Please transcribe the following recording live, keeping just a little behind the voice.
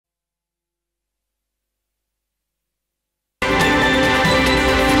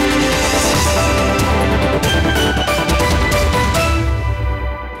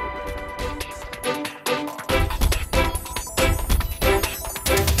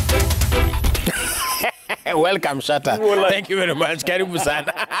Welcome, Shatta. Thank you very much. Karibu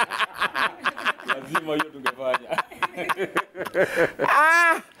sana.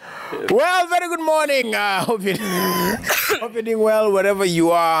 Well, very good morning. Hope you're doing well wherever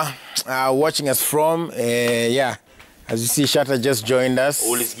you are watching us from. Yeah. As you see, Shatta just joined us.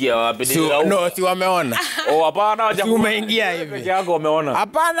 Ulisikia wapi? No, si wameona. Oh, hapana, si umeingia hivi. Yako wameona.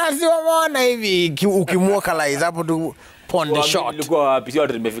 Hapana, si wameona hivi. Ukimwokalize hapo tu pon the shot. Alikuwa wapi? Sio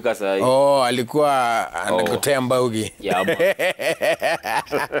tumefika saa hii. Oh, alikuwa anakutea mbaugi. Yeah.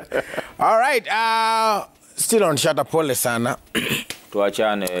 All right. Still on Shatta, pole sana.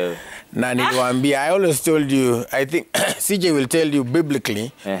 Tuachane wewe. Na niliwaambia, I always told you, I think CJ will tell you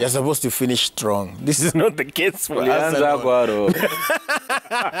biblically, you're supposed to finish strong. This is not the case for us.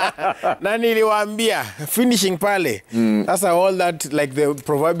 Na niliwaambia, finishing pale. That's all that, like the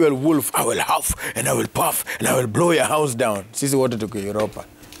proverbial wolf, I will huff and I will puff and I will blow your house down. Sisi wote tuko Europa.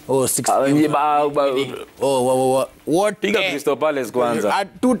 Oh, 60. What? Piga Crystal Palace kwanza.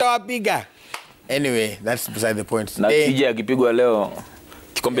 Tutawapiga. Anyway, that's beside the point. Na CJ akipigwa leo.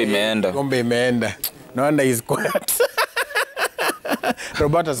 Kikombe imeenda. Kikombe imeenda. No wonder he's quiet.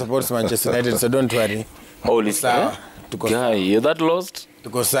 Roberta supports Manchester United, so don't worry. Holy sawa. Guy, you're that lost?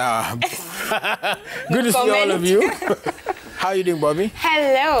 Tuko sawa. Good to see all of you. How are you doing, Bobby?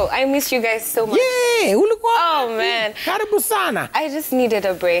 Hello. I miss you guys so much. Yeah, ulikuwa. Oh, man. Karibu sana. I just needed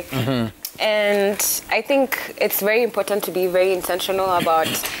a break. And I think it's very important to be very intentional about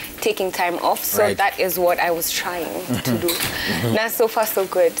taking time off. So that is what I was trying to do. Now, so far, so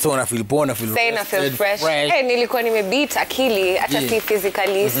good. So I feel poor, I feel saying I feel fresh. Hey, nilikuwa nimebeat akili, actually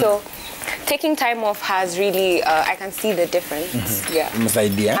physically. So taking time off has really, I can see the difference. Yeah.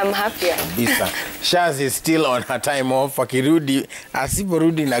 I'm happier. Shaz is still on her time off. Akirudi,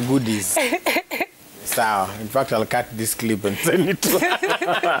 asiporudi na goodies. Sawa. In fact, I'll cut this clip and send it to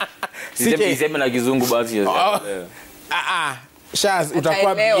her. Siseme na kizungu basi. Shaz,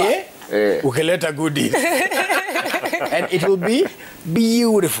 utakuwa bie, ukileta goodies. And it will be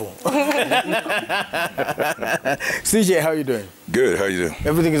beautiful. CJ, how are you doing? Good, how are you doing?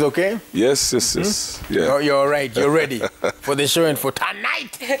 Everything is okay? Yes. Yeah. You're all right, you're ready for the show and for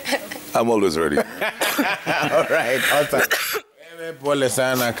tonight. I'm always ready. All right, awesome. Pole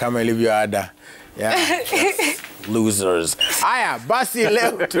sana kama ilivyo ada. Yeah, losers. Aya, basi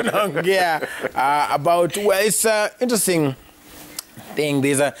leo tunaongea about, well, it's an interesting thing.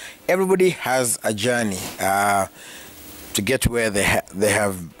 Everybody has a journey to get where they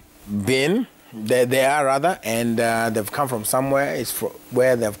have been. They are rather, and they've come from somewhere. It's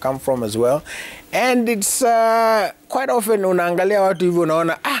where they've come from as well. And it's quite often unaangalia watu hivyo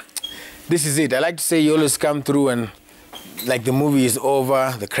unaona, this is it. I like to say you always come through and like the movie is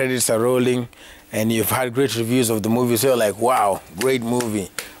over, the credits are rolling, and you've had great reviews of the movie, so you're like, wow, great movie.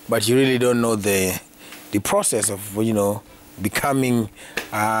 But you really don't know the process of, becoming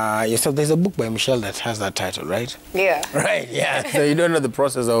yourself. There's a book by Michelle that has that title, right? Yeah. Right, yeah. So you don't know the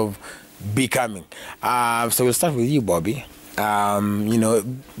process of becoming. So we'll start with you, Bobby.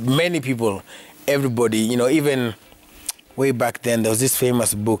 Many people, everybody, even way back then, there was this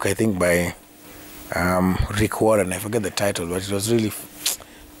famous book, I think, by Rick Warren. I forget the title, but it was really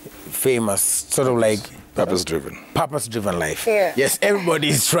famous, sort of like purpose-driven life. Yeah. Yes, everybody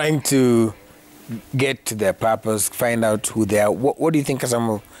is trying to get to their purpose, find out who they are. What do you think are some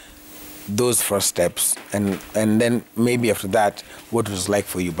of those first steps? And then maybe after that, what it was like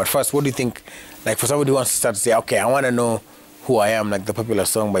for you. But first, what do you think, like for somebody who wants to start to say, okay, I want to know who I am, like the popular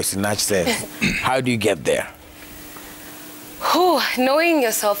song by Sinach says, how do you get there? Knowing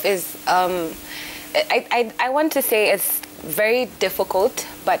yourself is, I want to say it's very difficult,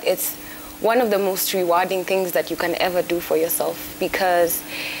 but it's one of the most rewarding things that you can ever do for yourself, because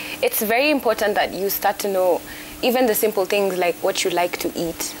it's very important that you start to know even the simple things like what you like to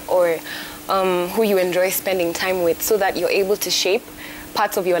eat or who you enjoy spending time with, so that you're able to shape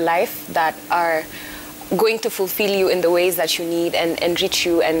parts of your life that are going to fulfill you in the ways that you need and enrich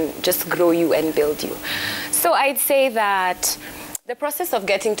you and just grow you and build you. So I'd say that the process of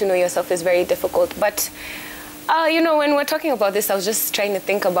getting to know yourself is very difficult, but when we're talking about this, I was just trying to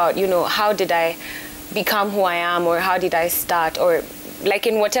think about, how did I become who I am, or how did I start, or like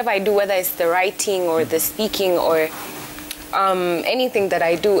in whatever I do, whether it's the writing or the speaking or anything that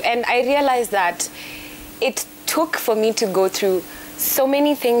I do. And I realized that it took for me to go through so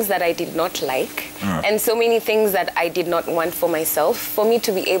many things that I did not like and so many things that I did not want for myself, for me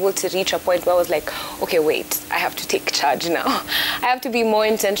to be able to reach a point where I was like, okay, wait, I have to take charge now. I have to be more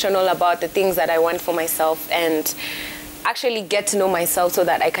intentional about the things that I want for myself and actually get to know myself so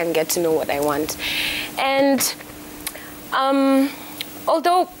that I can get to know what I want. And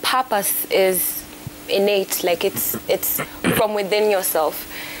although purpose is innate, like it's from within yourself.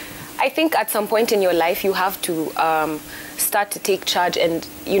 I think at some point in your life you have to start to take charge and,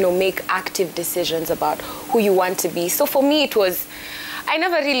 you know, make active decisions about who you want to be. So for me, it was, I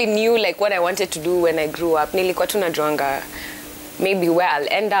never really knew like what I wanted to do when I grew up. Nilikuwa tu najuanga maybe where I'll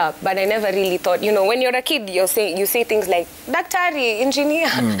end up, but I never really thought, you know, when you're a kid, you say things like daktari, engineer,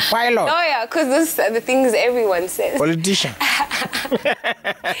 pilot, lawyer, because those are the things everyone says. Politician.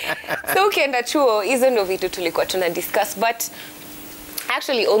 So ukienda chuo, hizo ndo vitu tulikuwa tuna discuss, but I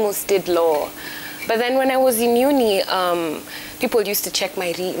actually almost did law. But then when I was in uni, people used to check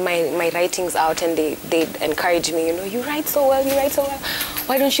my writings out, and they'd encourage me, you know, you write so well,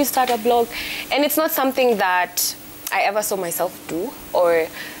 why don't you start a blog? And it's not something that I ever saw myself do, or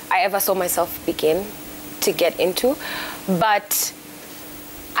I ever saw myself begin to get into. But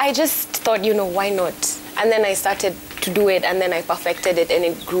I just thought, you know, why not? And then I started to do it, and then I perfected it, and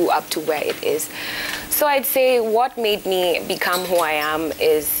it grew up to where it is. So I'd say what made me become who I am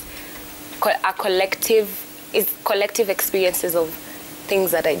is collective experiences of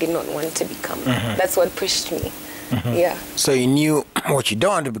things that I did not want to become. That's what pushed me. Yeah. So you knew what you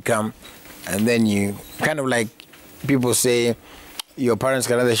don't want to become, and then you kind of like, people say your parents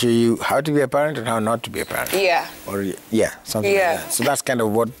can either show you how to be a parent and how not to be a parent. Yeah. Or, yeah, something like that. So that's kind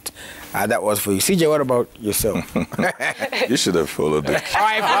of what that was for you. CJ, what about yourself? You should have followed it.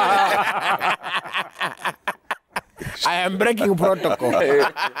 I am breaking protocol.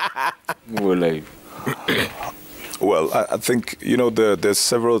 Well, I think, you know, there's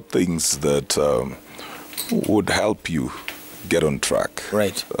several things that would help you get on track.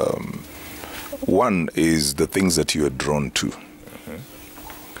 Right. One is the things that you are drawn to.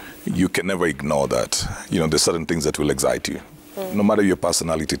 You can never ignore that. You know, there's certain things that will excite you. No matter your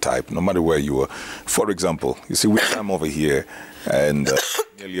personality type, no matter where you are. For example, you see, we come over here, and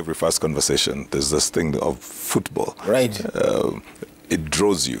nearly every first conversation, there's this thing of football. Right. It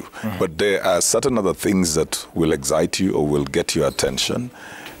draws you. But there are certain other things that will excite you or will get your attention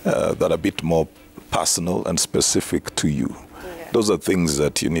that are a bit more personal and specific to you. Those are things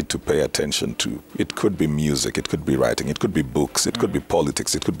that you need to pay attention to. It could be music, it could be writing, it could be books, it could be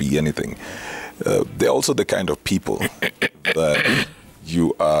politics, it could be anything. They're also the kind of people that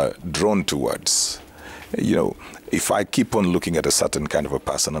you are drawn towards. You know, if I keep on looking at a certain kind of a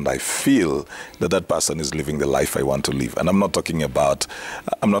person and I feel that that person is living the life I want to live, and I'm not talking about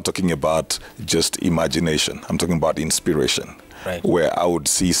just imagination, I'm talking about inspiration. Right. Where I would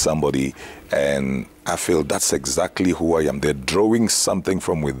see somebody and I feel that's exactly who I am. They're drawing something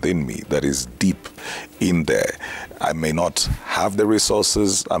from within me that is deep in there. I may not have the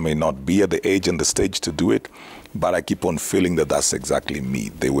resources, I may not be at the age and the stage to do it, but I keep on feeling that that's exactly me.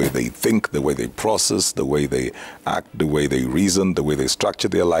 The way they think, the way they process, the way they act, the way they reason, the way they structure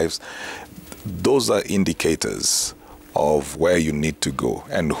their lives. Those are indicators of where you need to go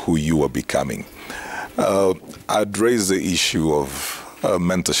and who you are becoming. I'd raise the issue of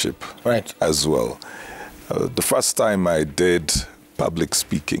mentorship as well. The first time I did public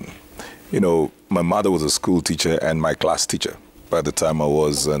speaking, you know, my mother was a school teacher and my class teacher by the time I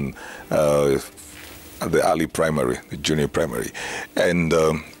was in the early primary, the junior primary. And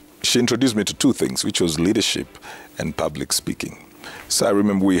she introduced me to two things, which was leadership and public speaking. So I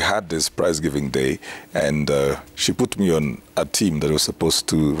remember we had this prize-giving day, and she put me on a team that was supposed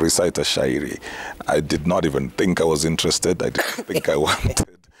to recite a shairi. I did not even think I was interested. I didn't think I wanted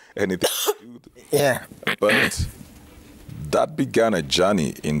anything to do with it. Yeah. But that began a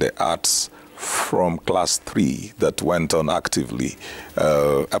journey in the arts from class 3 that went on actively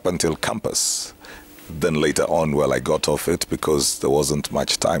up until campus. Then later on, well, I got off it because there wasn't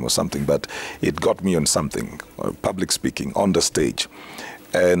much time or something, but it got me on something, public speaking, on the stage.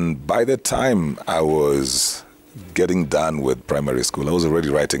 And by the time I was getting done with primary school, I was already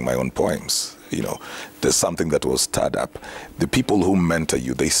writing my own poems. You know, there's something that was stirred up. The people who mentor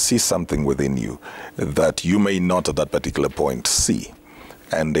you, they see something within you that you may not at that particular point see,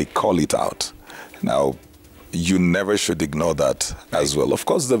 and they call it out. Now, you never should ignore that as well. Of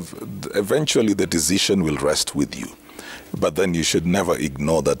course, eventually the decision will rest with you, but then you should never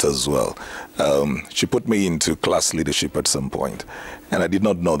ignore that as well. She put me into class leadership at some point, and I did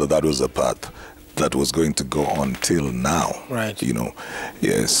not know that that was a path that was going to go on till now. Right. You know,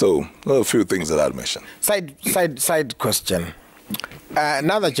 yeah. So a few things that I'd mention. Side question.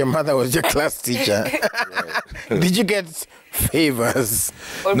 Now that your mother was your class teacher, did you get favors?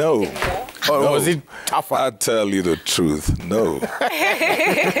 No. Or was it tougher? I'll tell you the truth. No.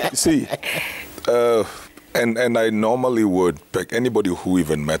 You see, And I normally would pick anybody who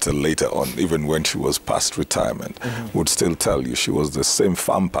even met her later on, even when she was past retirement, would still tell you she was the same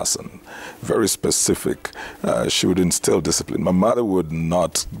farm person, very specific. She would instill discipline. My mother would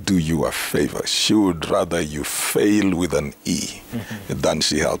not do you a favor. She would rather you fail with an E than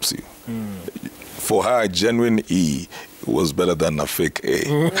she helps you. For her, a genuine E was better than a fake A.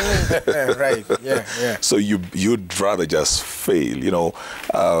 Right, yeah. So you'd rather just fail, you know.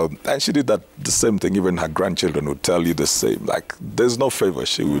 And she did that the same thing. Even her grandchildren would tell you the same. Like, there's no favor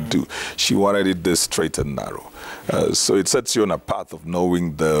she would do. She wanted it this straight and narrow. So it sets you on a path of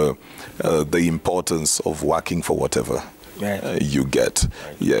knowing the importance of working for whatever you get.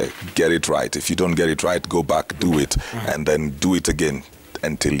 Right. Yeah, get it right. If you don't get it right, go back, do it, and then do it again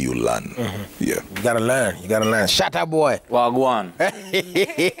until you learn. Yeah. You gotta learn. Shut up, boy. Wagwan.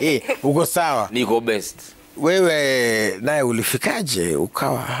 Uko sawa? Niko best. Wewe naye ulifikaje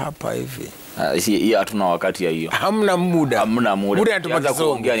ukawa hapa hivi? Si hatuna wakati ya hiyo. Hamna muda. Muda anatupata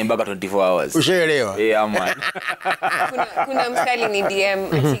kuongea ni mpaka 24 hours. Ushaelewa? Ama. kuna msali ni DM.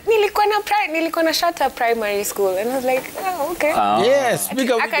 Nilikuwa na Shata Primary School and I was like, oh, okay. Yes,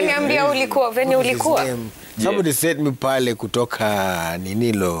 akaniambia ulikuwa venye ulikuwa. Somebody sent me pale kutoka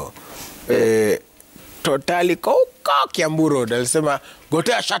ninilo totally Kiambu Road. Alisema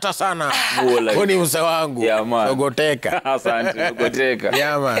gotea Shata sana. Koni mse wangu. Yeah, man. So goteka. Asante, goteka.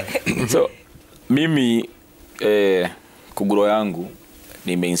 Yeah, man. So mimi kuguro yangu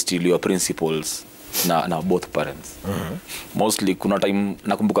nimeinstiliwa principles na both parents. Mostly kuna time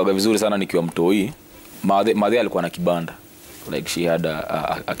nakumbukaga vizuri sana nikiwa mtoi. Madhe alikuwa na kibanda. Like she had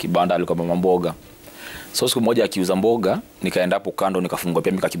a kibanda, alikuwa mama mboga. So siku moja akiuza mboga, nikaenda hapo kando nikafungua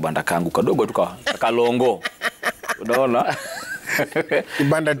pia mika kibanda kangu kadogo tu kalongo. Unaona?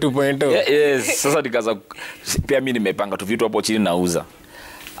 Kibanda 2.0. Yes, sasa nikaanza pia mimi nimepanga tu vitu hapo chini nauza.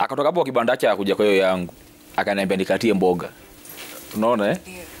 Akatoka hapo kibanda yake akuja kwa hiyo yangu. Akaniambia nikatie mboga. Unaona eh?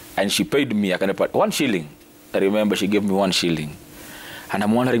 Yeah. And she paid me akanipa 1 shilling. I remember she gave me 1 shilling. And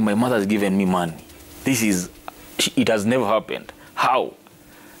I'm wondering, my mother has given me money. It has never happened. How?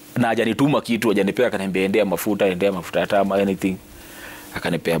 Na hajanituma kitu, hajanipea, akaniambia endea mafuta ya tama, anything.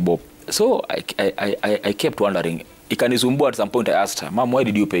 Akanipea bob. So I kept wondering. Ikanisumbua at some point. I asked her, Mom, why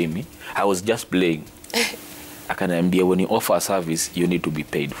did you pay me? I was just playing. Akaniambia, when you offer a service, you need to be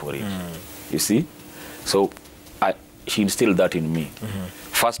paid for it. You see? So she instilled that in me.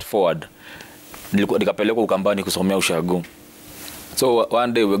 Fast forward, nikapelekwa Ukambani kusomea ushago. So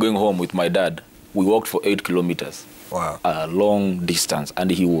one day we're going home with my dad. We walked for 8 kilometers. Wow. A long distance, and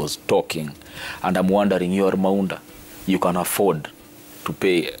he was talking. And I'm wondering, you're Maunda. You can afford to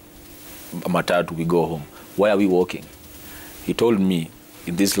pay matatu, we go home. Why are we walking? He told me,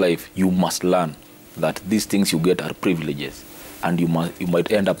 in this life, you must learn that these things you get are privileges. And you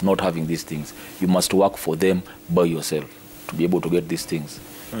might end up not having these things. You must work for them by yourself to be able to get these things.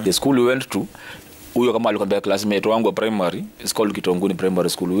 The school we went to, huyo kama alikuwa classmate wangu wa primary, it's called Kitonguni Primary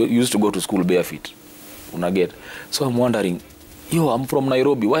School. We used to go to school barefoot. Unaget? So I'm wondering, I'm from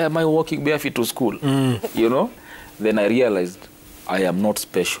Nairobi. Why am I walking barefoot to school? You know? Then I realized I am not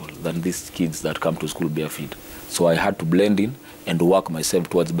special than these kids that come to school barefoot. So I had to blend in and work myself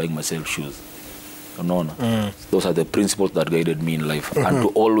towards buying myself shoes. No. Those are the principles that guided me in life. And to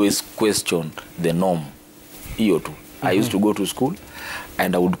always question the norm. I used to go to school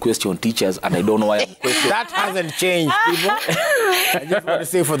and I would question teachers, and I don't know why I'm questioning. That hasn't changed, people. I just want to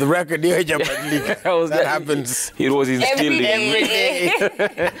say for the record, that happens. It was instilled every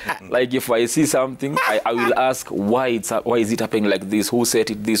day. Like if I see something, I will ask why is it happening like this? Who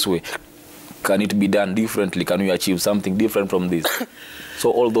said it this way? Can it be done differently? Can we achieve something different from this? So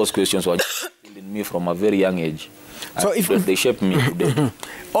all those questions were in me from a very young age. So if they shaped me today.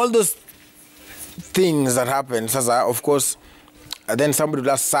 All those things that happen, Sasa, of course, then somebody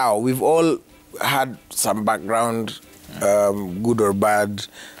will ask, Sao, we've all had some background, good or bad,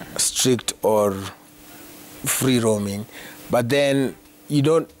 strict or free roaming, but then you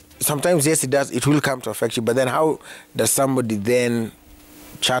don't, sometimes yes it will come to affect you, but then how does somebody then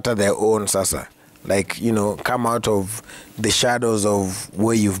charter their own Sasa? Like, come out of the shadows of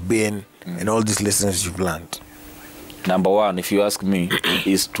where you've been and all these lessons you've learned? Number one, if you ask me,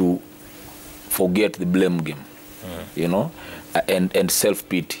 is to forget the blame game, and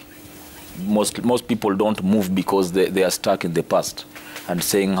self-pity. Most people don't move because they are stuck in the past and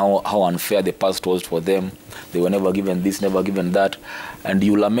saying how unfair the past was for them. They were never given this, never given that, and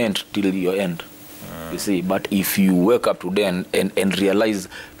you lament till your end. You see, but if you wake up today and realize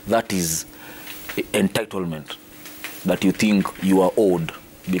that is entitlement, that you think you are owed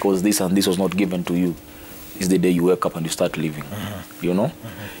because this and this was not given to you, is the day you wake up and you start living. You know?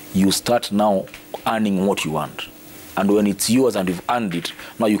 You start now earning what you want. And when it's yours and you've earned it,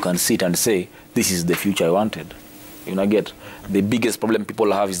 now you can sit and say, this is the future I wanted. You know, get the biggest problem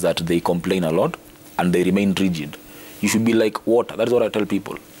people have is that they complain a lot and they remain rigid. You should be like water. That's what I tell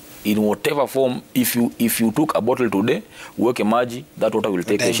people. In whatever form, if you took a bottle today, uweke maji, that water will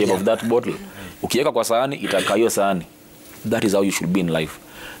take the shape of that bottle. Ukiweka kwa sahani, itakaa hiyo sahani. That is how you should be in life.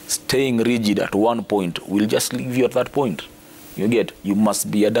 Staying rigid at one point will just leave you at that point. You get, you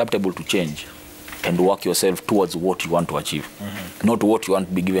must be adaptable to change and work yourself towards what you want to achieve, not what you want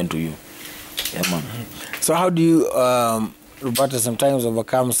to be given to you. Yeah, man. So how do you, Roberta, sometimes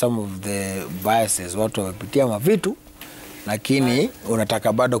overcome some of the biases? Watu wamepitia mavitu, lakini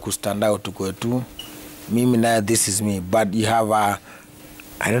unataka bado kustand out kwetu. Mimi na this is me, but you have a,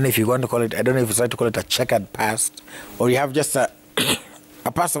 I don't know if you want to call it, I don't know if it's right to call it a checkered past, or you have just a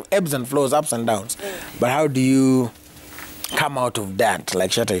past of ebbs and flows, ups and downs. But how do you come out of that?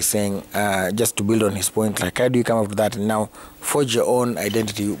 Like Shatta is saying, just to build on his point, like how do you come out of that and now forge your own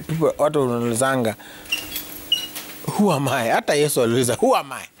identity? People, watu wanalizanga, who am I? Hata Yesu aliuliza, who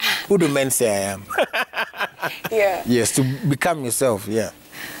am I? Who do men say I am? Yeah. Yes, to become yourself, yeah.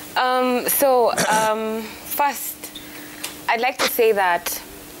 First, I'd like to say that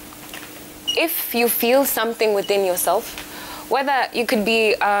if you feel something within yourself, whether you could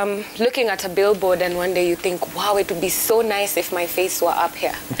be looking at a billboard and one day you think, wow, it would be so nice if my face were up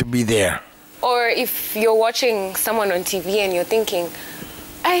here. To be there. Or if you're watching someone on TV and you're thinking,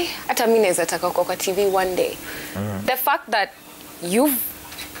 hata mimi naweza taka kuwa kwa TV one day. The fact that you've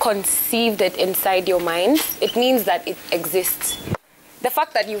conceived it inside your mind, it means that it exists. The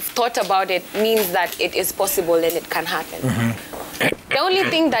fact that you've thought about it means that it is possible and it can happen. The only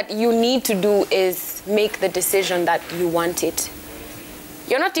thing that you need to do is make the decision that you want it.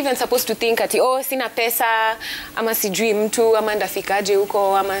 You're not even supposed to think ati, oh, sina pesa, ama sijui mtu, ama ndafikaje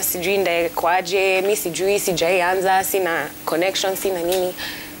huko, ama sijui ndaekwaje, mi sijui sijaianza, sina connection, sina nini.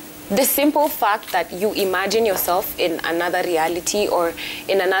 The simple fact that you imagine yourself in another reality or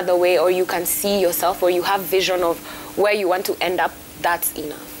in another way, or you can see yourself, or you have vision of where you want to end up, that's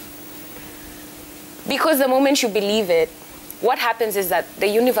enough. Because the moment you believe it, what happens is that the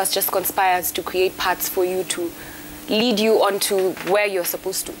universe just conspires to create paths for you to lead you onto where you're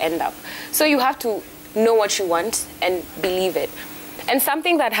supposed to end up. So you have to know what you want and believe it. And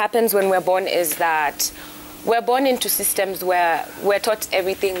something that happens when we're born is that we're born into systems where we're taught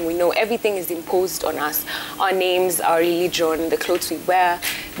everything we know. Everything is imposed on us. Our names, our religion, the clothes we wear,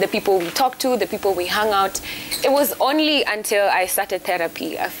 the people we talk to, the people we hang out. It was only until I started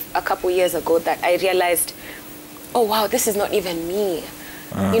therapy a couple years ago that I realized, oh wow, this is not even me.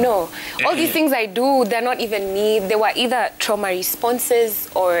 You know, all these things I do, they're not even me. They were either trauma responses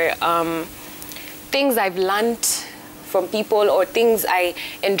or things I've learned from people or things I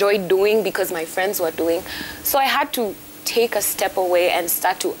enjoyed doing because my friends were doing. So I had to take a step away and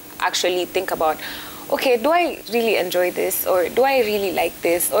start to actually think about, okay, do I really enjoy this? Or do I really like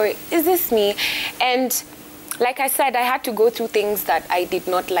this? Or is this me? And like I said, I had to go through things that I did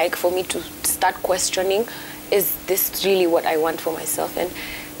not like for me to start questioning, is this really what I want for myself? And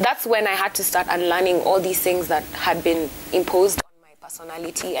that's when I had to start unlearning all these things that had been imposed on my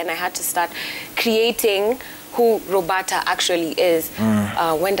personality, and I had to start creating who Roberta actually is.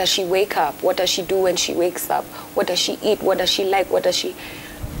 When does she wake up? What does she do when she wakes up? What does she eat? What does she like? What does she...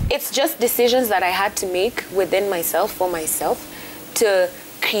 It's just decisions that I had to make within myself, for myself, to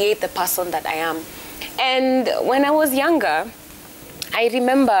create the person that I am. And when I was younger, I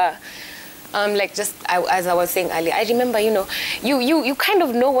remember... as I was saying earlier, I remember, you know, you kind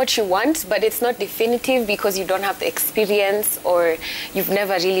of know what you want, but it's not definitive because you don't have the experience, or you've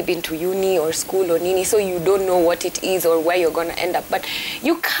never really been to uni or school or nini, so you don't know what it is or where you're gonna end up. But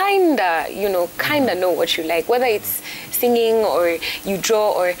you kinda know what you like, whether it's singing or you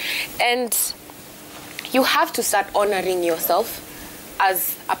draw and you have to start honoring yourself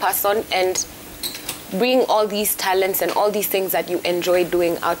as a person and bring all these talents and all these things that you enjoy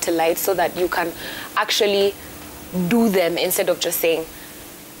doing out to light, so that you can actually do them instead of just saying,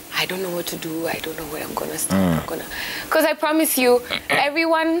 I don't know what to do, I don't know where I'm gonna start. Because I promise you,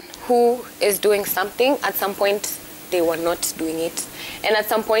 everyone who is doing something, at some point they were not doing it, and at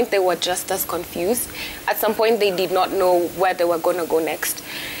some point they were just as confused. At some point they did not know where they were gonna go next.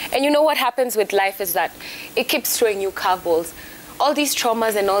 And you know what happens with life is that it keeps throwing you curveballs. All these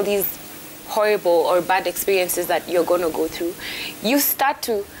traumas and all these horrible or bad experiences that you're going to go through, you start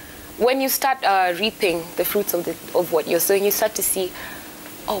to, when you start reaping the fruits of what you're sowing, you start to see,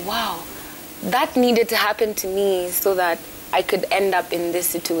 oh wow, that needed to happen to me so that I could end up in this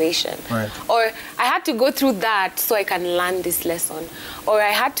situation. Right. Or I had to go through that so I can learn this lesson. Or I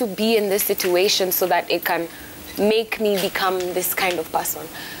had to be in this situation so that it can make me become this kind of person.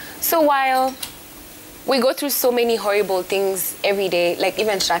 So while we go through so many horrible things every day, like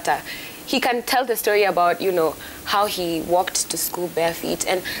even Shata, he can tell the story about, you know, how he walked to school bare feet,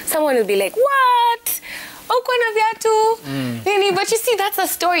 and someone will be like, what? But you see, that's a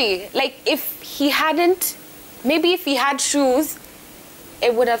story. Like, if he hadn't, maybe if he had shoes,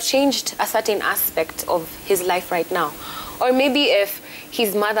 it would have changed a certain aspect of his life right now. Or maybe if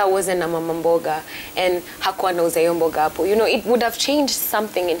his mother wasn't a mamamboga and hakuwa na uzayomboga hapo, you know, it would have changed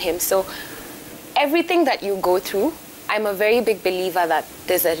something in him. So everything that you go through, I'm a very big believer that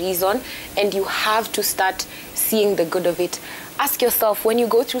there's a reason, and you have to start seeing the good of it. Ask yourself, when you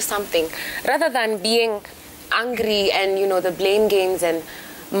go through something, rather than being angry and, you know, the blame games and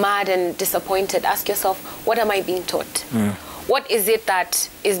mad and disappointed, ask yourself, what am I being taught? What is it that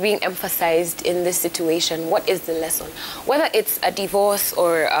is being emphasized in this situation? What is the lesson? Whether it's a divorce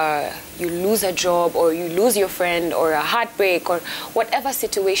or you lose a job or you lose your friend or a heartbreak or whatever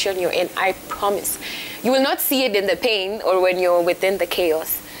situation you're in, I promise, you will not see it in the pain or when you're within the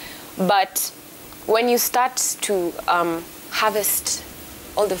chaos. But when you start to harvest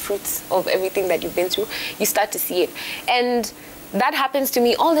all the fruits of everything that you've been through, you start to see it. And that happens to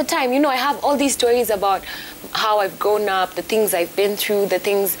me all the time. You know, I have all these stories about how I've grown up, the things I've been through, the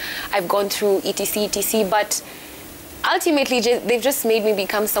things I've gone through, etc., etc. But ultimately, they've just made me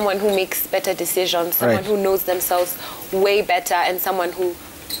become someone who makes better decisions, someone who knows themselves way better, and someone who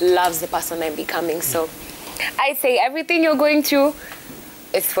loves the person I'm becoming. So I say everything you're going through,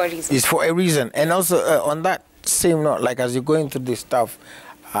 it's for a reason. It's for a reason. And also, on that same note, like as you're going through this stuff,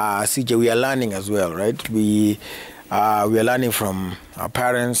 CJ, we are learning as well, right? We are learning from our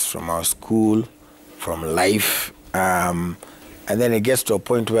parents, from our school, from life. And then it gets to a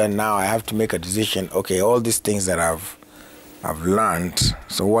point where now I have to make a decision. Okay, all these things that I've learned,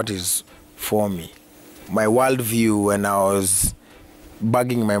 so what is for me? My worldview when I was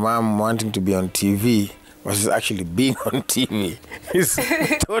bugging my mom wanting to be on TV versus actually being on TV is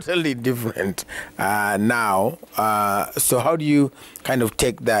totally different now. So how do you kind of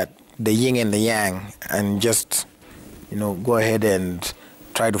take that, the yin and the yang, and just, you know, go ahead and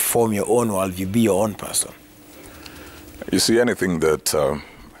try to form your own worldview, be your own person? You see, anything that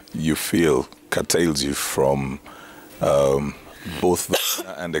you feel curtails you from both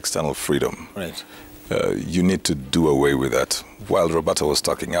the and external freedom, right? You need to do away with that. While Roberta was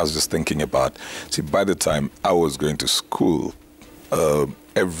talking, I was just thinking about, see, by the time I was going to school,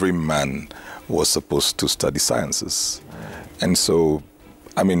 every man was supposed to study sciences. And so,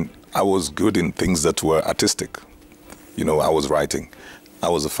 I mean, I was good in things that were artistic. You know, I was writing. I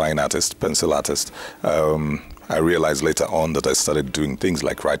was a fine artist, pencil artist. I realized later on that I started doing things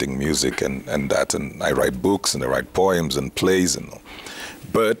like writing music and that, and I write books and I write poems and plays and all.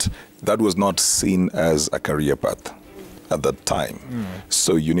 But that was not seen as a career path at that time.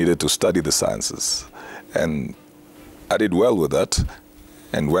 So you needed to study the sciences. And I did well with that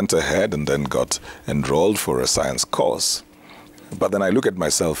and went ahead and then got enrolled for a science course. But then I look at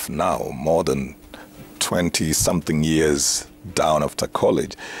myself now, more than 20-something years down after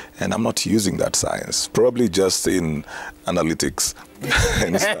college, and I'm not using that science, probably just in analytics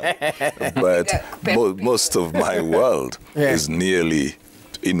and stuff. But most of my world is nearly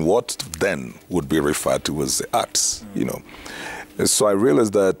in what then would be referred to as the arts, you know. So I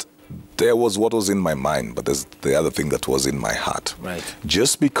realized that there was what was in my mind, but there's the other thing that was in my heart. Right.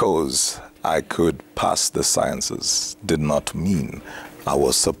 Just because I could pass the sciences did not mean I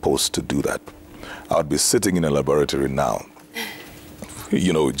was supposed to do that. I would be sitting in a laboratory now,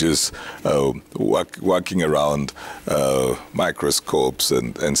 you know, just walking around microscopes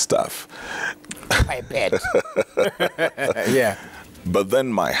and stuff. I bet. Yeah. But then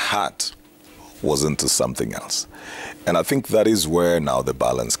my heart was into something else. And I think that is where now the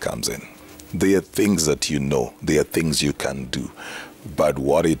balance comes in. There are things that you know, there are things you can do. But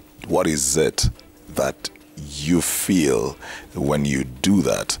what is it that you feel when you do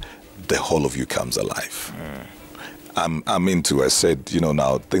that, the whole of you comes alive? I'm into, I said, you know,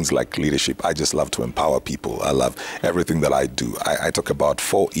 now things like leadership. I just love to empower people. I love everything that I do. I talk about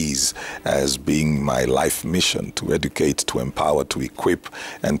 4 E's as being my life mission: to educate, to empower, to equip,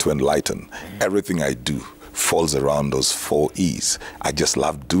 and to enlighten. Everything I do falls around those 4 E's. I just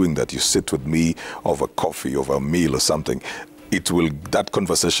love doing that. You sit with me over coffee, over a meal or something. That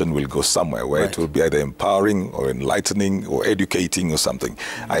conversation will go somewhere where it will be either empowering or enlightening or educating or something.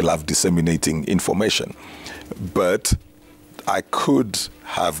 I love disseminating information. But I could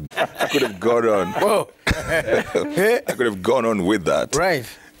have gone on. Whoa. I could have gone on with that. Right.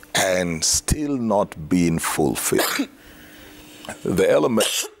 And still not being fulfilled. The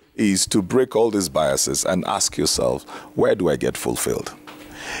element is to break all these biases and ask yourself, where do I get fulfilled?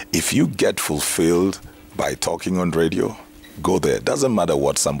 If you get fulfilled by talking on radio, go there. Doesn't matter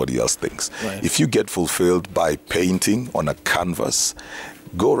what somebody else thinks. Right. If you get fulfilled by painting on a canvas,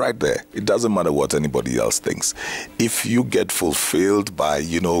 go right there. It doesn't matter what anybody else thinks. If you get fulfilled by,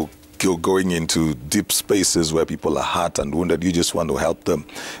 you're going into deep spaces where people are hurt and wounded, you just want to help them,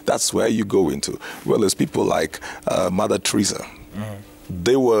 that's where you go into. Well, there's people like Mother Teresa.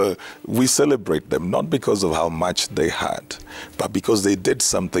 We celebrate them not because of how much they had, but because they did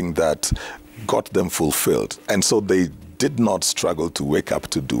something that got them fulfilled. And so they did not struggle to wake up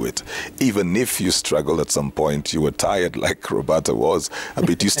to do it. Even if you struggled at some point, you were tired like Roberta was,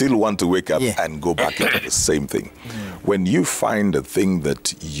 but you still want to wake up and go back into the same thing. When you find a thing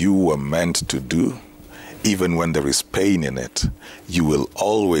that you were meant to do, even when there is pain in it, you will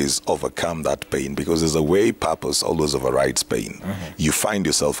always overcome that pain because there's a way purpose always overrides pain. You find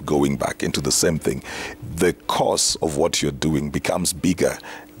yourself going back into the same thing. The cost of what you're doing becomes bigger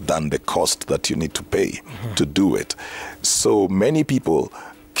than the cost that you need to pay to do it. So many people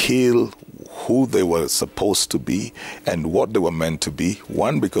kill who they were supposed to be and what they were meant to be.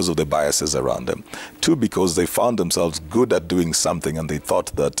 One, because of the biases around them. Two, because they found themselves good at doing something and they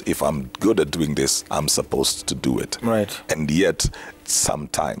thought that if I'm good at doing this, I'm supposed to do it. Right. And yet,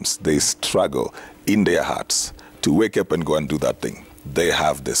 sometimes they struggle in their hearts to wake up and go and do that thing. They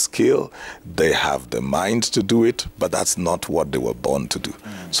have the skill, they have the mind to do it, but that's not what they were born to do.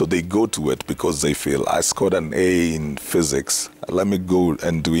 So they go to it because they feel, I scored an A in physics, let me go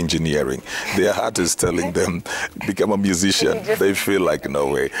and do engineering. Their heart is telling them, become a musician. They feel like, no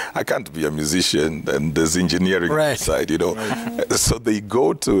way, I can't be a musician, and there's engineering side, So they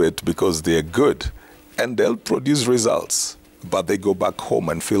go to it because they're good, and they'll produce results. But they go back home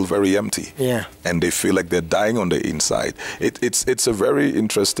and feel very empty. Yeah. And they feel like they're dying on the inside. It's a very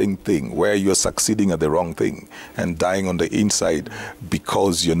interesting thing where you're succeeding at the wrong thing and dying on the inside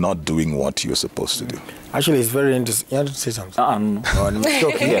because you're not doing what you're supposed to do. Actually, it's very interesting. You want to say something?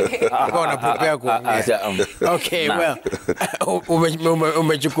 Okay, well,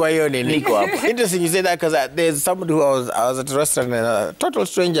 interesting you say that because there's somebody who I was at a restaurant and a total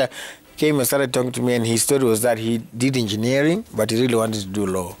stranger came and started talking to me, and his story was that he did engineering, but he really wanted to do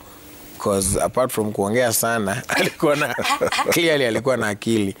law. Because apart from kuongea sana, clearly alikuwa na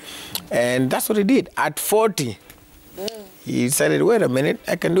akili. And that's what he did. At 40, he decided, wait a minute,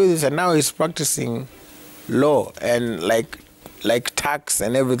 I can do this. And now he's practicing law and like tax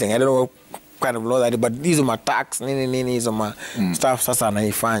and everything. I don't know what kind of law that is, but these are my tax, these are my stuff, sasa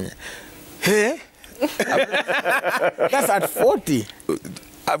anaifanya. Hey? That's at 40.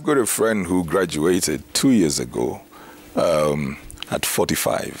 I've got a friend who graduated 2 years ago at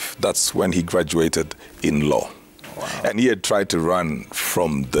 45. That's when he graduated in law. Wow. And he had tried to run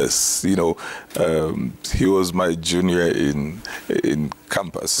from this. He was my junior in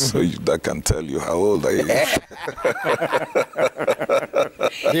campus, so that can tell you how old I am.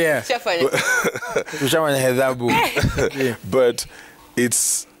 Yeah. But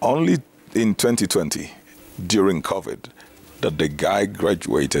it's only in 2020, during COVID, that the guy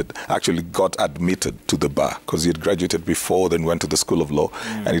actually got admitted to the bar, because he had graduated before, then went to the School of Law,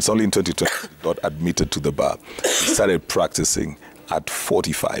 and it's only in 2020 he got admitted to the bar. He started practicing at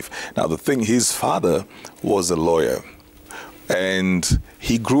 45. Now the thing, his father was a lawyer, and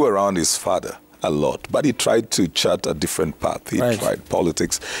he grew around his father a lot, but he tried to chart a different path. He tried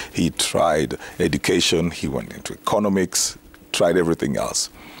politics, he tried education, he went into economics, tried everything else.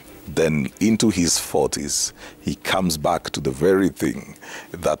 Then into his 40s, he comes back to the very thing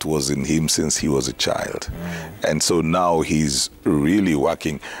that was in him since he was a child. And so now he's really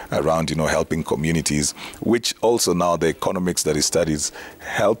working around, helping communities, which also now the economics that he studies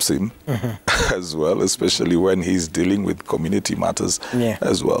helps him as well, especially when he's dealing with community matters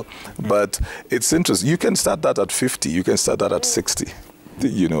as well. But it's interesting. You can start that at 50. You can start that at 60.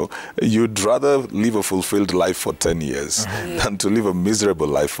 You'd rather live a fulfilled life for 10 years than to live a miserable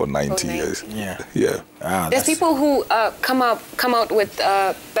life for 90 years. Yeah. There's people who come out with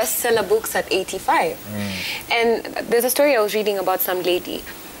bestseller books at 85. And there's a story I was reading about some lady.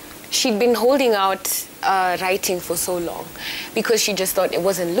 She'd been holding out writing for so long because she just thought it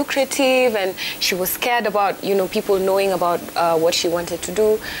wasn't lucrative, and she was scared about, people knowing about what she wanted to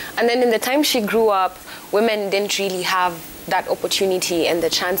do. And then in the time she grew up, women didn't really have that opportunity and the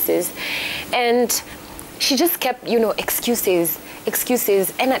chances, and she just kept excuses.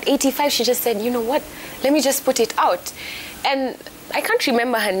 And at 85 she just said, you know what, let me just put it out. And I can't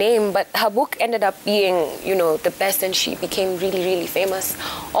remember her name, but her book ended up being, you know, the best, and she became really, really famous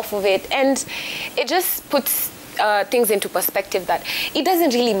off of it. And it just puts things into perspective that it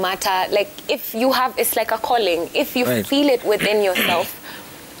doesn't really matter. Like, if you have, it's like a calling. If you feel it within yourself,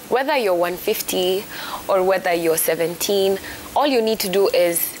 whether you're 150 or whether you're 17, all you need to do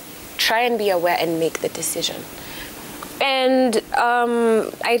is try and be aware and make the decision. And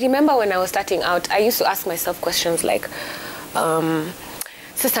I remember when I was starting out, I used to ask myself questions like,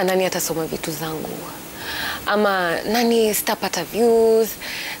 sasa nani atasoma vitu zangu? Ama nani sitapata views?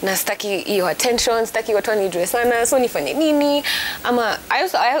 Na sitaki hiyo attention, sitaki watu wanijue sana, so nifanye nini? Ama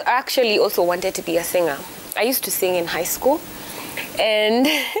I actually also wanted to be a singer. I used to sing in high school. And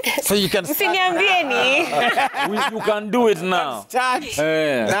so you can start you can do it now. Start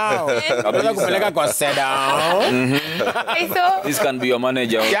now. This can be your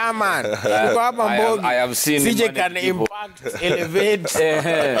manager. Yeah, man. I have seen CJ can impact, elevate,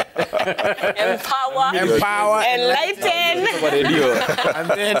 empower, enlighten. And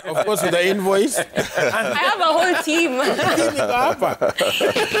then, of course, with the invoice. I have a whole team.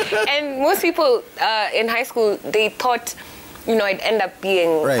 And most people in high school, they thought, you know, I'd end up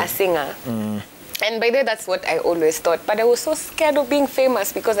being a singer. And by the way, that's what I always thought. But I was so scared of being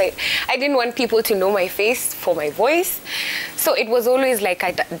famous because I didn't want people to know my face for my voice. So it was always like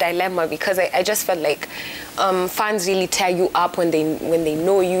a dilemma, because I just felt like fans really tear you up when they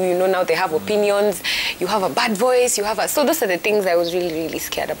know you. You know, now they have opinions. You have a bad voice. So those are the things I was really, really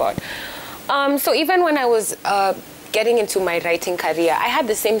scared about. So even when I was getting into my writing career, I had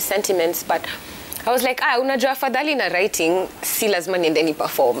the same sentiments, but I was like, unajua afadhali na writing, si lazima niende ni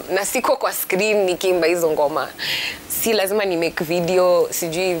perform. Na siko kwa screen nikiimba hizo ngoma. Si lazima ni make video,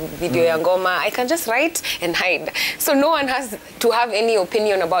 sijui video ya ngoma. I can just write and hide. So no one has to have any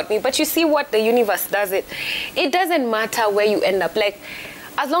opinion about me. But you see what the universe does it. It doesn't matter where you end up. Like,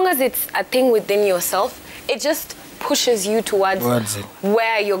 as long as it's a thing within yourself, it just pushes you towards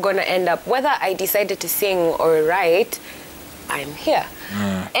where you're going to end up. Whether I decided to sing or write, I'm here.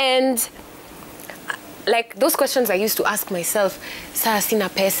 And like those questions I used to ask myself, saa sina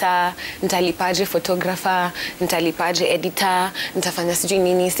pesa, nitalipaje photographer, nitalipaje editor, nitafanya sijui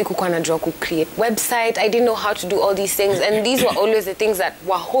nini, sikukuwa najua ku create website. I didn't know how to do all these things, and these were always the things that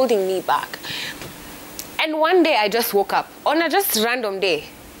were holding me back. And one day I just woke up, on a just random day.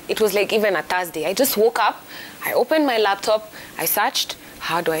 It was like even a Thursday. I just woke up, I opened my laptop, I searched,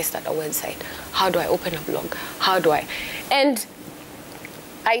 how do I start a website? How do I open a blog? How do I? And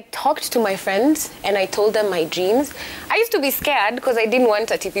I talked to my friends and I told them my dreams. I used to be scared because I didn't want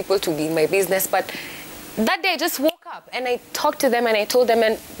 30 people to be in my business, but that day I just woke up and I talked to them and I told them,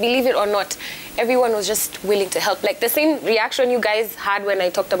 and believe it or not, everyone was just willing to help. Like the same reaction you guys had when I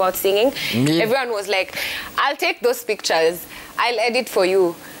talked about singing. Everyone was like, I'll take those pictures, I'll edit for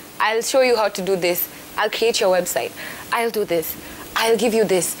you, I'll show you how to do this, I'll create your website, I'll do this, I'll give you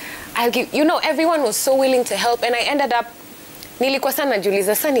this, you know, everyone was so willing to help, and I ended up nilikuwa sana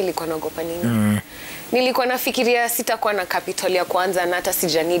najiuliza sana nilikuwa naogopa nini. Nilikuwa nafikiria sitakuwa na capital ya kwanza na hata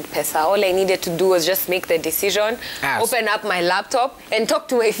sija need pesa. All I needed to do was just make the decision, open up my laptop and talk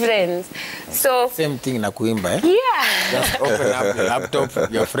to my friends. So same thing na kuimba, eh? Yeah. Just open up your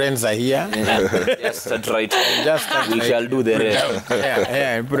laptop, your friends are here. Yes, that's right. Just we shall do the rest.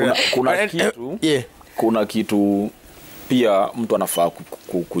 Yeah. Kuna kitu pia mtu anafaa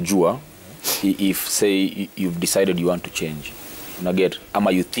kujua if say you've decided you want to change. Get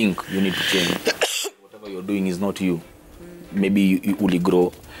ama you think you need to change. Whatever you're doing is not you. Maybe you will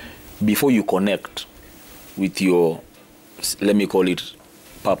grow before you connect with your, let me call it,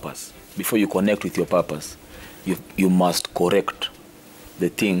 purpose. Before you connect with your purpose, you must correct the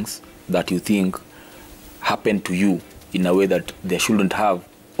things that you think happened to you in a way that they shouldn't have,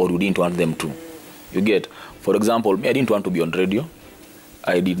 or you didn't want them to. You get, for example, me, I didn't want to be on radio.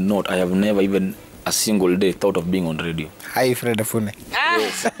 I did not. I have never even a single day thought of being on radio. Hi, Fred Afune.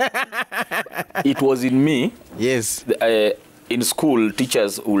 Yes. It was in me. Yes. In school,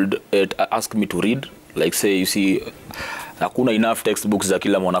 teachers would ask me to read. Like say, you see, hakuna enough textbooks za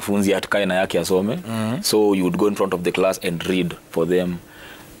kila mwanafunzi atakaye na yake asome. So you would go in front of the class and read for them.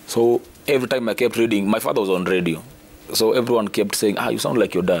 So every time I kept reading, my father was on radio. So everyone kept saying, you sound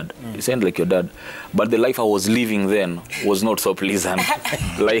like your dad. You sound like your dad. But the life I was living then was not so pleasant.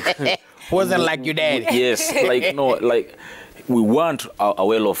 Like wasn't like your dad. Yes, like no, like we weren't a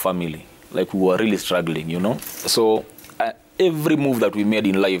well-off family. Like we were really struggling, you know. So every move that we made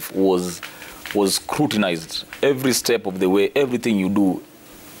in life was scrutinized. Every step of the way, everything you do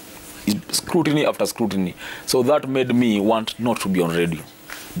is scrutiny after scrutiny. So that made me want not to be on radio.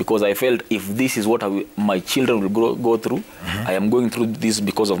 because I felt if this is what my children will go through, I am going through this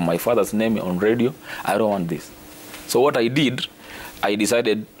because of my father's name on radio. I don't want this. So what I did, I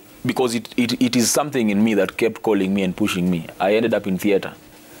decided, because it is something in me that kept calling me and pushing me. I ended up in theater.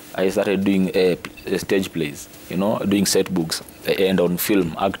 I started doing stage plays, you know, doing set books and on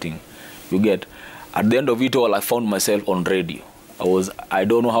film, acting. You get. At the end of it all, I found myself on radio. I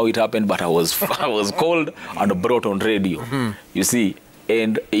don't know how it happened, but I was called and brought on radio. You see,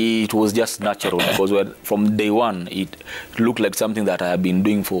 and it was just natural, because from day one, it looked like something that I have been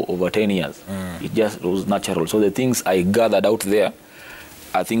doing for over 10 years. It was natural. So the things I gathered out there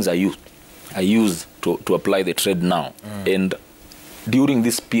are things I use to apply the trade now. And during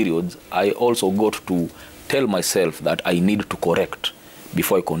these periods, I also got to tell myself that I need to correct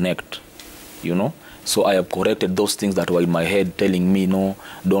before I connect, you know. So I have corrected those things that were in my head telling me, no,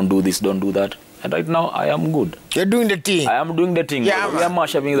 don't do this, don't do that. And right now, I am good. You're doing the thing. I am doing the thing. Yeah, we are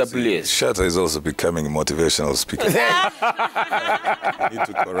mashing the place. Shatta is also becoming a motivational speaker. Need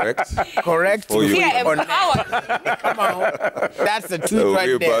to correct. Correct. Oh, you- Yeah, empowered. Come on. That's the truth So right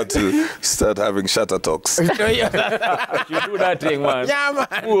we're there. about to start having Shatta talks. You do that thing, man. Yeah,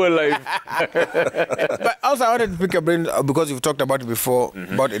 man. Poor life. But also, I wanted to pick your brain because you've talked about it before,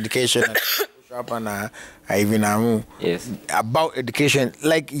 about education. And even Yes. about education.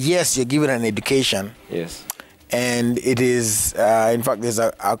 Like, yes, you're given an education. Yes. And it is, in fact, there's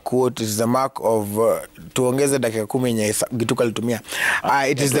a quote, it is the mark of, tuongeze dakika 10 yenye Gituka alitumia.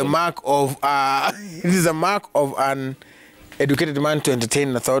 It is the mark of, it is the mark of an educated man to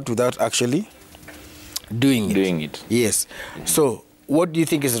entertain a thought without actually doing it. Yes. So, what do you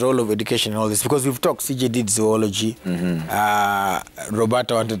think is the role of education in all this? Because we've talked, CJ did zoology,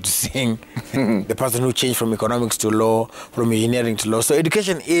 Roberta wanted to sing, the person who changed from economics to law, from engineering to law. So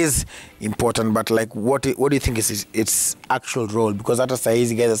education is important, but like, what do you think is its actual role? Because at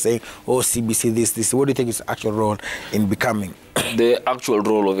you guys are saying, oh, CBC, this. What do you think is its actual role in becoming? The actual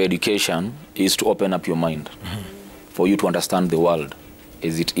role of education is to open up your mind, for you to understand the world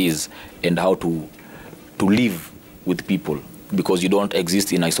as it is, and how to live with people. Because you don't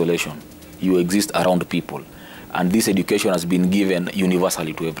exist in isolation. You exist around people. And this education has been given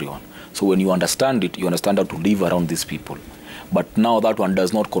universally to everyone. So when you understand it, you understand how to live around these people. But now that one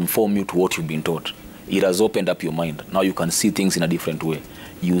does not conform you to what you've been taught. It has opened up your mind. Now you can see things in a different way.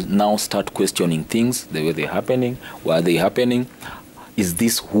 You now start questioning things, the way they're happening, why are they happening, is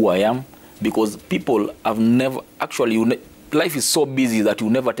this who I am? Because people have never, actually, life is so busy that you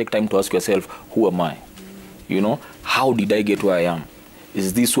never take time to ask yourself, who am I? You know, how did I get where I am?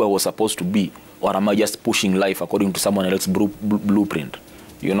 Is this who I was supposed to be? Or am I just pushing life according to someone else's blueprint?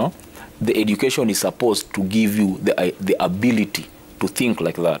 You know, the education is supposed to give you the ability to think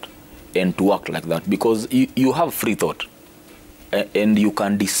like that and to act like that, because you have free thought and you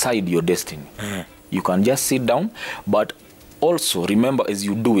can decide your destiny. You can just sit down, but also remember, as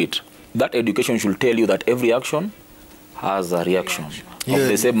you do it, that education should tell you that every action has a reaction of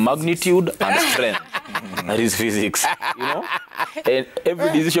the same magnitude and strength. That is physics, you know. And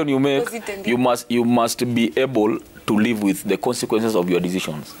every decision you make, you must be able to live with the consequences of your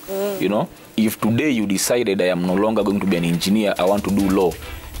decisions. You know, if today you decided I am no longer going to be an engineer, I want to do law,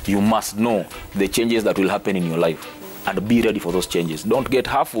 you must know the changes that will happen in your life and be ready for those changes. Don't get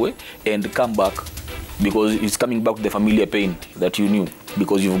halfway and come back, because it's coming back to the familiar pain that you knew,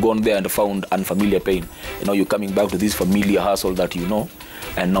 because you've gone there and found unfamiliar pain. And now you're coming back to this familiar hustle that you know,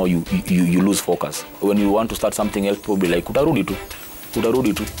 and now you lose focus. When you want to start something else, probably like, utarudi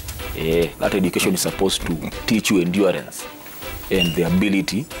tu. That education is supposed to teach you endurance and the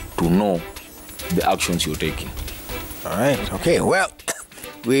ability to know the actions you're taking. All right, okay, well,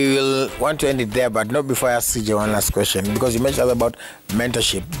 we will want to end it there, but not before I ask CJ one last question, because you mentioned about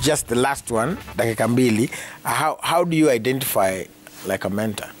mentorship. Just the last one, like Kambili, how do you identify like a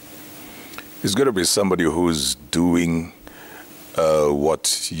mentor? It's going to be somebody who's doing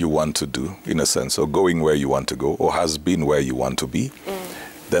what you want to do, in a sense, or going where you want to go, or has been where you want to be.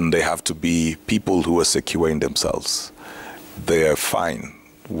 Then they have to be people who are secure in themselves. They are fine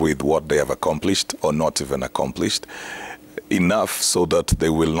with what they have accomplished or not even accomplished, enough so that they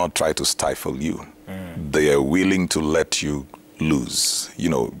will not try to stifle you. They are willing to let you lose. You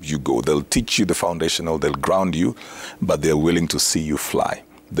know, you go. They'll teach you the foundational, they'll ground you, but they're willing to see you fly.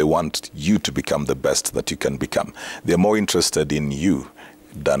 They want you to become the best that you can become. They're more interested in you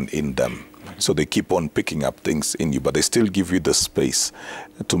than in them. So they keep on picking up things in you, but they still give you the space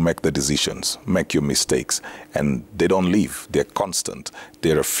to make the decisions, make your mistakes. And they don't leave. They're constant.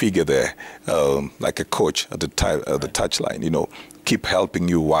 They're a figure there, like a coach at the touchline, you know, keep helping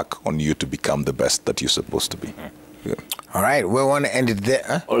you work on you to become the best that you're supposed to be. Yeah. All right, we want to end it there.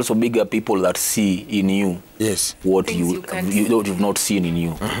 Huh? Also, bigger people that see in you Yes. what Things you've not seen in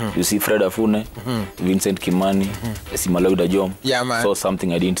you. You see Fred Afune, Vincent Kimani, Simalauda Jom. Yeah, man. Saw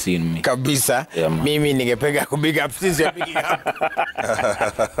something I didn't see in me. Kabisa. Yeah, man. Mimi ningependa kubig up since you're picking up.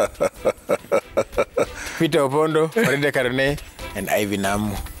 Peter Opondo, Farida Karone, and Ivy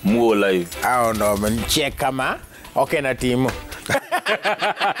Namu. More live. I don't know, man. Check kama. Okay, na timu.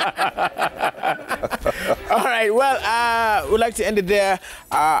 All right, well, we'd like to end it there.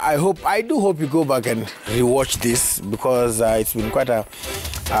 I do hope you go back and rewatch this because it's been quite a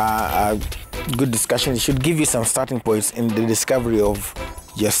good discussion. It should give you some starting points in the discovery of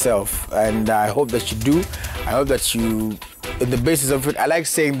yourself, and I hope that you do. I hope that you, in the basis of it, I like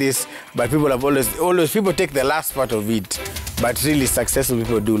saying this, but people have always people take the last part of it, but really successful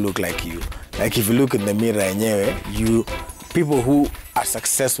people do look like you. Like if you look in the mirror, people who are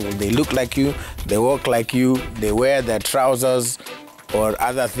successful, they look like you, they walk like you, they wear their trousers or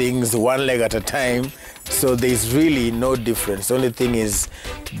other things one leg at a time. So there's really no difference. The only thing is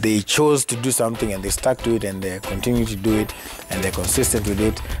they chose to do something and they stuck to it and they continue to do it and they're consistent with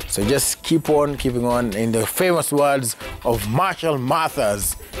it. So just keep on keeping on. In the famous words of Marshall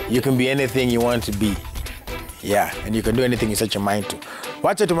Mathers, you can be anything you want to be. Yeah, and you can do anything you set your mind to.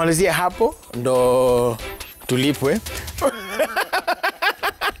 Wacha tumalizie hapo ndo tulipwe.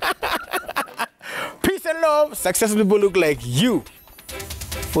 Peace and love. Successful people look like you.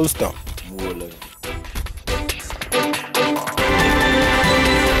 Full stop. More live.